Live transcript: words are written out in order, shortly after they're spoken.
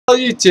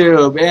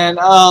YouTube, and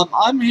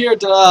I'm here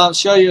to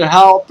show you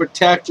how to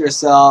protect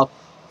yourself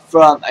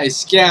from a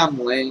scam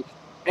link,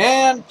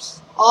 and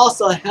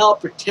also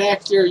help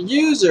protect your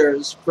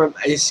users from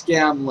a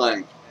scam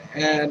link,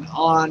 and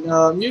on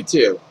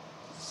YouTube.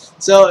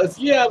 So if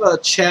you have a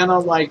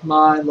channel like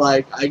mine,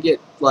 like I get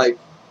like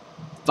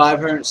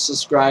 500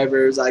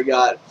 subscribers, I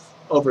got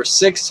over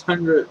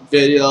 600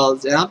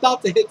 videos, and I'm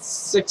about to hit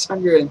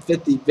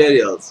 650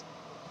 videos.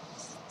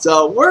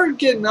 So we're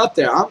getting up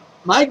there.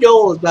 My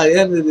goal is by the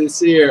end of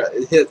this year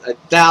to hit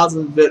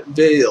 1,000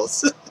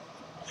 videos.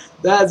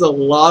 That's a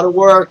lot of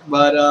work,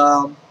 but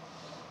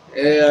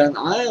and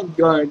I am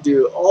going to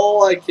do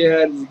all I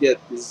can to get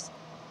as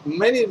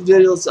many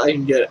videos I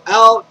can get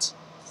out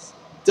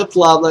to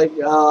public.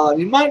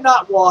 You might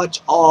not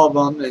watch all of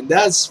them, and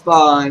that's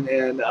fine.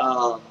 And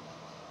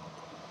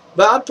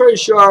but I'm pretty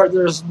sure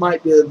there's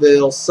might be a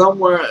video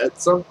somewhere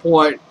at some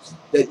point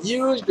that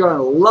you're going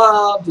to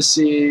love to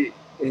see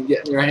and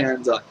get your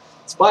hands on.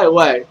 So by the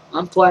way,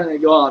 I'm planning to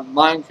go on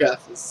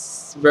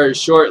Minecraft very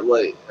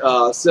shortly,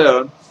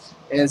 soon,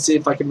 and see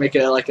if I can make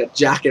it like a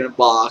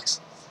Jack-in-a-Box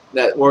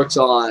that works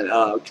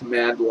on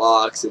command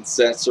blocks and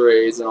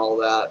sensories and all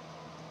that.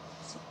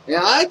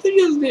 Yeah, I think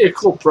it would be a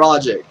cool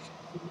project.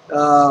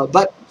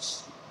 But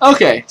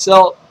okay,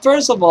 so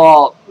first of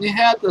all, you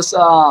have this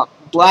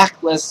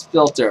blacklist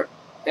filter,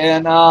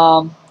 and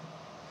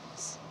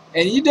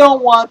you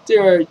don't want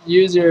your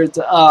user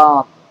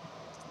to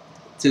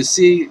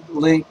see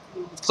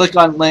click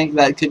on link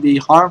that could be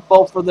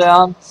harmful for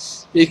them,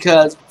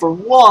 because for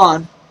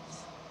one,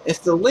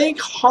 if the link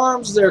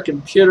harms their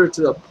computer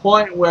to the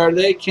point where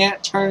they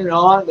can't turn it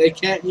on, they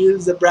can't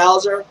use the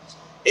browser,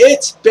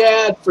 it's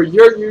bad for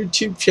your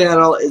YouTube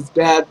channel, it's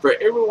bad for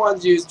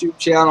everyone's YouTube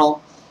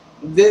channel.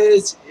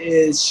 This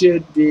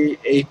should be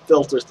a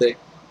filter thing,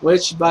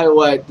 which by the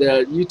way,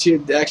 the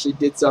YouTube actually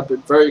did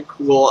something very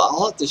cool.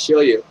 I'll have to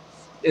show you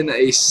in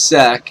a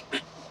sec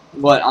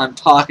what I'm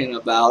talking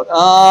about.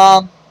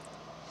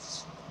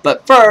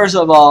 But first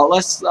of all,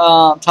 let's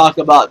talk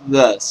about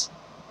this.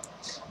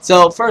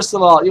 So first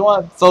of all, you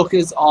want to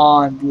focus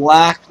on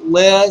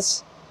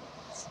blacklist.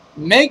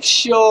 Make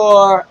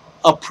sure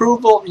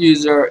approval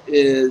user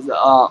is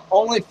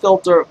only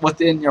filtered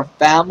within your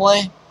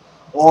family,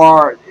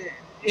 or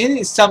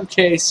in some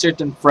case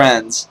certain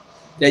friends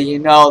that you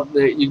know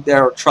that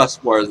they're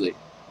trustworthy.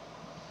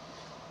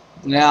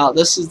 Now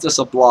this is just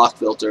a block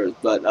filter,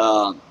 but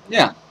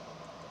yeah.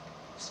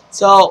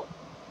 So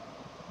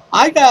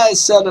I got a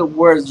set of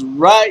words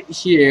right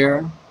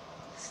here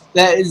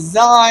that is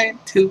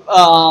designed to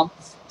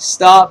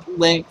stop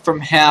link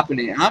from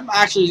happening. I'm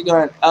actually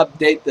going to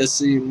update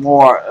this even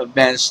more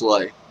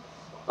eventually.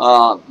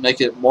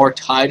 Make it more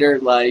tighter,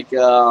 like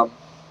that.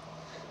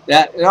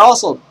 And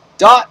also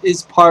dot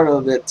is part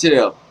of it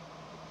too.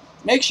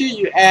 Make sure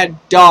you add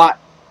dot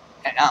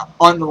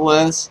on the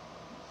list,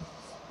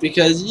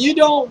 because you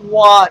don't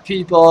want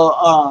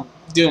people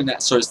doing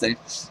that sort of thing.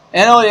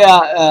 And oh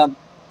yeah,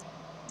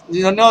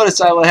 you'll notice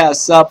I will have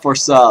sub for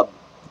sub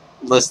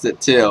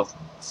listed too.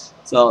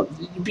 So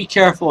be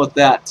careful with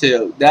that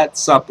too. That's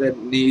something that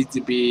needs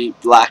to be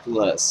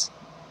blacklist.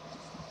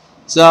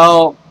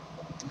 So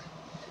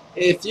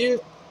if you,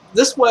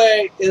 this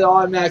way it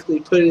automatically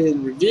put it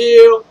in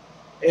review,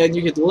 and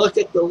you can look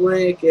at the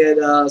link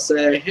and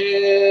say,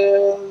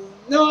 hey,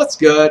 no, it's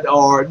good,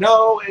 or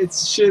no, it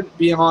shouldn't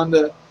be on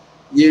the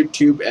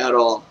YouTube at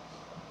all.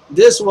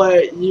 This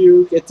way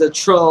you get to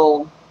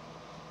control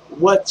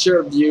what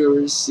your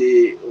viewers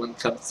see when it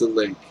comes to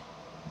link.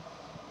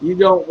 You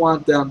don't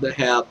want them to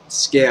have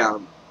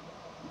scam,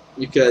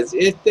 because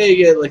if they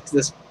get like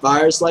this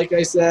virus, like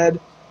I said,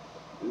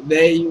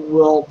 they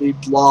will be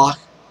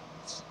blocked.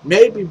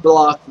 Maybe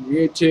blocked from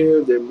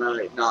YouTube. They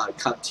might not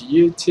come to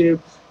YouTube.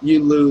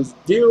 You lose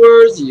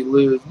viewers, you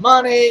lose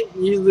money,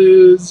 you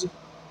lose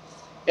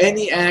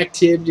any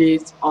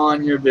activities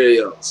on your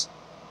videos.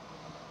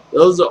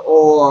 Those are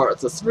all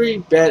the three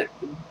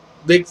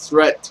big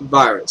threat to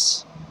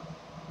virus.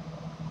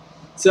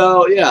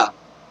 So yeah,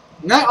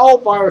 not all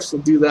viruses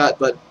will do that,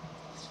 but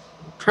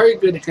pretty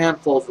good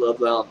handfuls of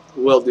them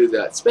will do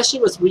that.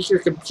 Especially with weaker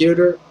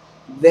computer,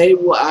 they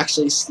will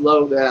actually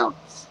slow down.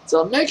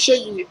 So make sure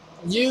you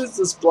use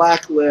this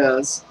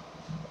blacklist.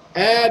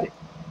 Add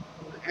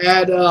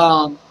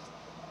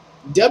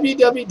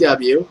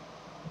www,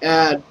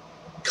 add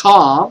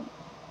com,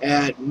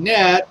 add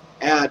net,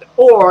 add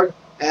org,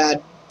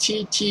 add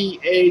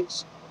http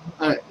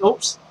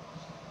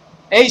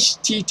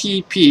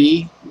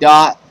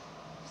dot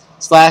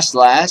 /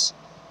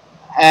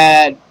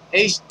 add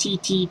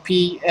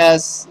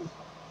https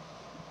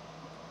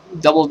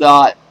double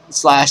dot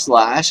 /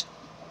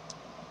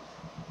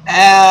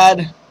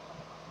 add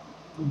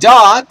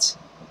dot.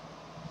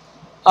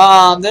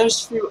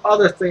 There's a few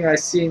other things I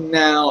see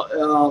now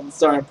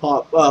starting to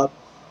pop up.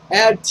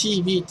 Add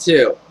TV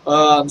too,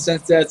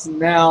 since that's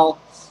now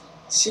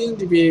seems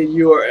to be a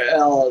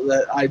URL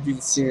that I've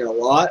been seeing a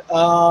lot.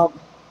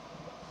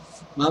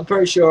 I'm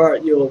pretty sure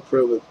you'll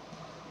approve it.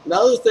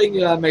 Another thing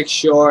you gotta make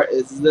sure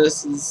is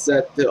this is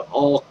set to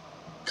all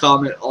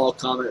comment, all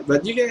comment,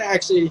 but you can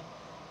actually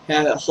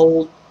have it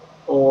hold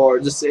or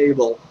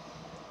disable.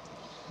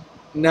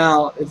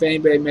 Now, if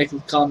anybody makes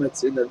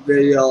comments in the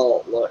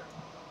video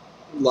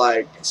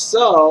like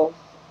so,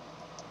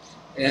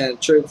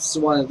 and trips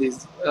one of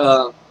these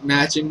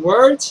matching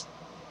words,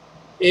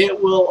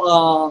 it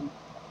will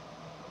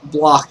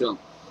block them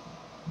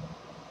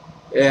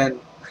and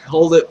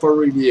hold it for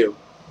review.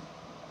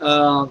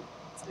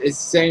 It's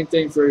the same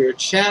thing for your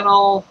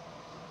channel,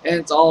 and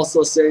it's also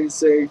the same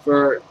thing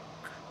for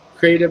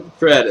creative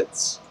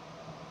credits.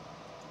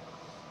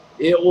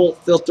 It will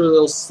filter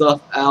those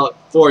stuff out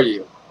for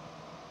you.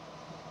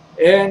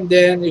 And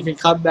then you can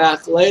come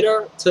back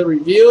later to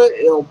review it.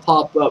 It'll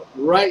pop up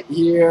right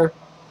here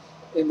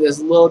in this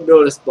little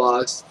notice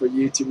box for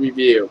you to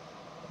review.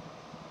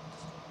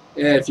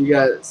 And if you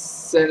guys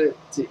send it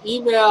to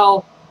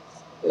email,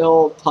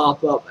 it'll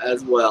pop up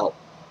as well.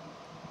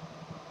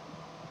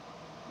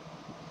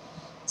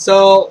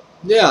 So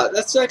yeah,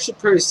 that's actually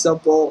pretty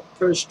simple,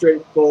 pretty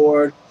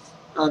straightforward.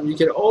 You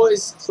can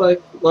always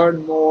click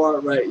learn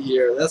more right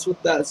here. That's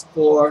what that's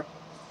for.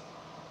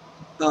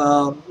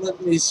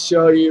 Let me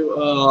show you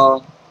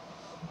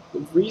the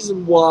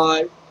reason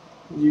why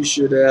you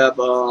should have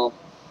a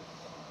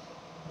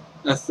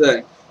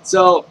thing.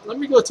 So let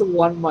me go to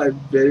one of my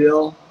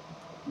video.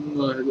 I'm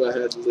going to go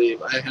ahead and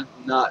leave. I have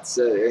not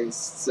set any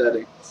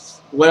setting.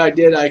 What I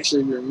did, I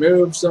actually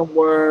removed some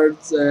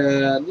words,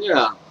 and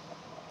yeah.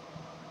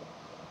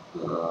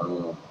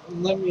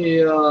 Let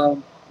me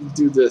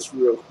do this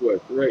real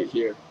quick right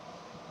here.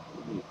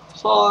 Let me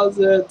pause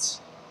it.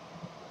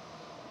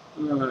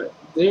 Alright,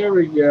 there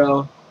we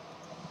go.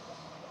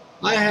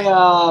 I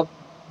have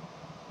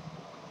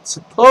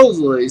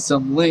supposedly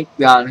some link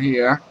down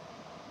here,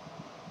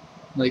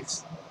 like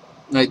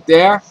right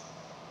there.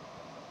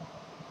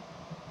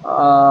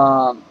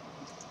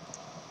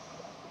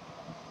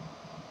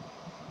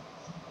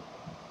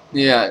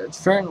 Yeah,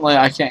 currently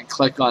I can't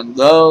click on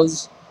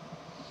those.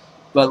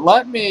 But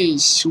let me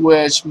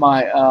switch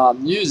my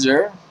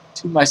user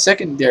to my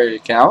secondary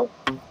account.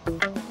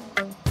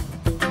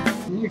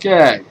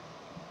 Okay.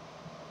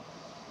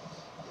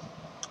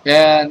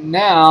 And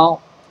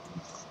now,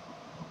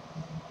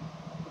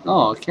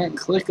 oh, I can't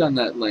click on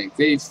that link.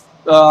 They've,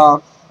 huh.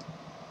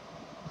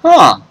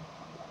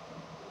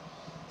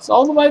 So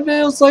all of my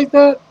videos like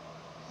that?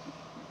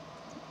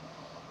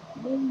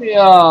 Let me,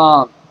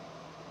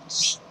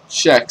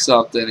 check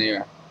something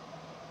here.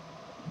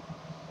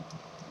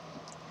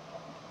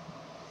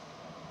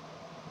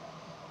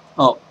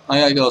 Oh, I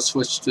gotta go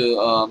switch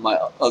to my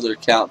other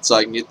account so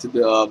I can get to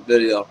the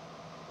video.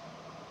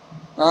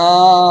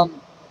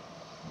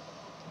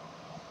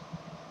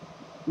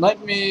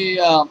 Let me,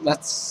 let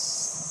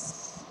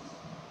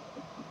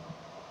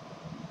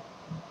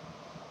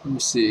me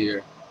see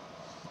here.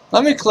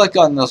 Let me click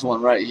on this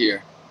one right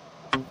here.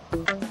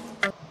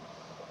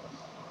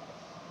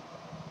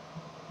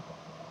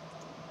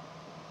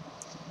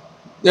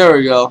 There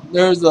we go.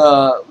 There's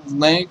a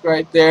link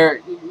right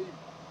there.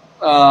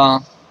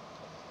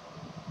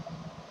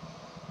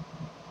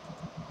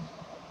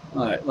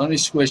 Alright, let me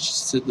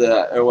switch to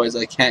that, otherwise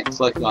I can't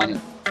click on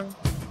it.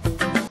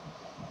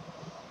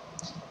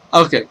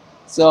 Okay,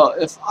 so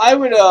if I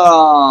would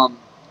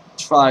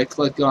try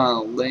click on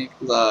a link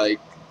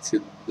like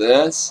to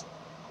this.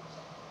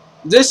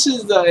 This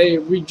is a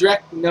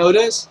redirect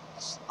notice.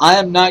 I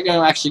am not going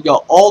to actually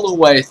go all the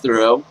way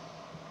through.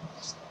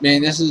 I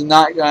mean, this is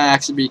not going to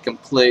actually be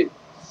complete.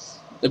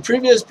 The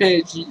previous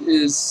page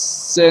is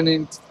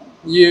sending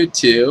you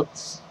to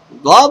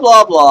blah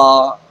blah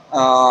blah.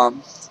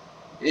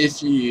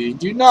 If you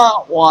do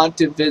not want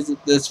to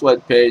visit this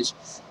web page,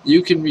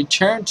 you can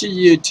return to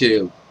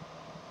YouTube.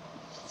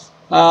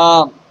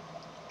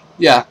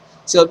 Yeah,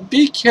 so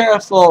be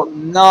careful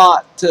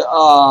not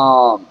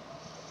to,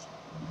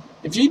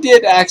 if you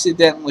did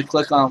accidentally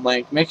click on a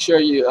link, make sure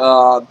you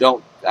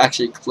don't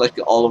actually click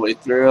it all the way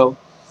through.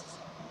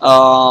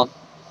 But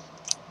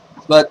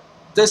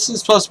this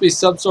is supposed to be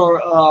some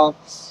sort of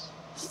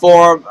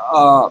form,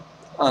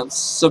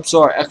 some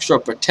sort of extra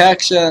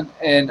protection,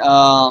 and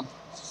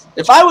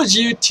if I was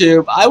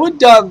YouTube, I would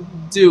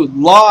do a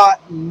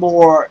lot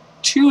more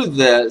to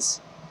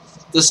this,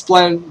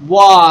 displaying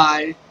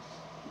why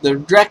the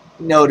direct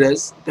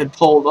notice been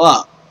pulled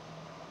up.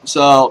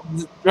 So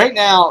right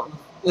now,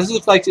 this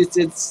looks like it's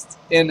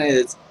in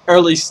its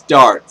early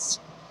starts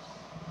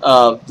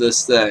of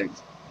this thing.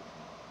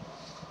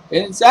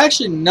 And it's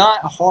actually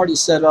not hard to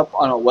set up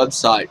on a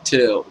website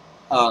too.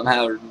 Have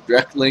a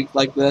direct link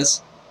like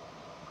this.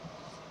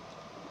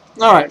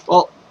 Alright,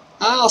 well,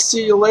 I'll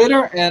see you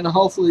later, and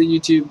hopefully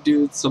YouTube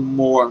do some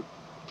more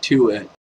to it.